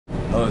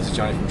this is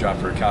Johnny from Drop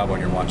for a Cowboy,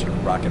 and you're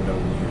watching Rock and Metal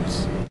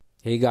News.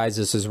 Hey guys,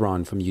 this is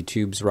Ron from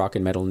YouTube's Rock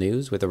and Metal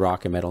News with a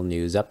Rock and Metal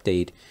News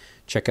update.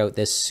 Check out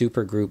this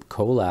supergroup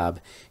collab.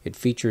 It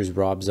features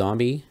Rob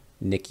Zombie,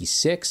 Nikki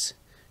Sixx,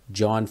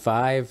 John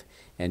 5,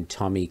 and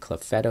Tommy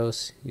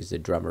Clueftos. He's the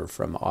drummer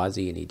from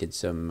Ozzy, and he did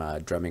some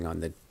drumming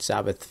on the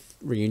Sabbath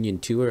reunion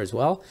tour as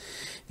well.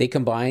 They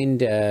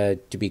combined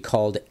to be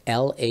called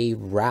L.A.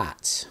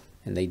 Rats,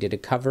 and they did a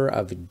cover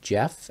of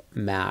Geoff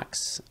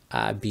Mack's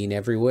Being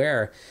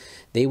Everywhere.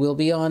 They will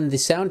be on the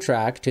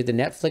soundtrack to the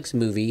Netflix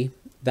movie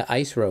The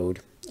Ice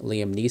Road.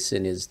 Liam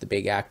Neeson is the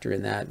big actor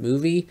in that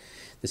movie.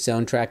 The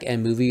soundtrack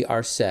and movie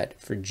are set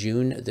for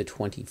June the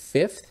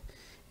 25th.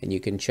 And you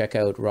can check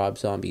out Rob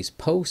Zombie's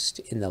post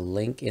in the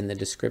link in the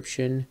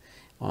description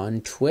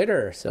on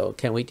Twitter. So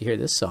can't wait to hear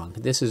this song.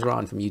 This is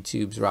Ron from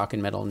YouTube's Rock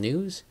and Metal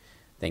News.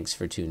 Thanks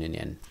for tuning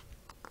in.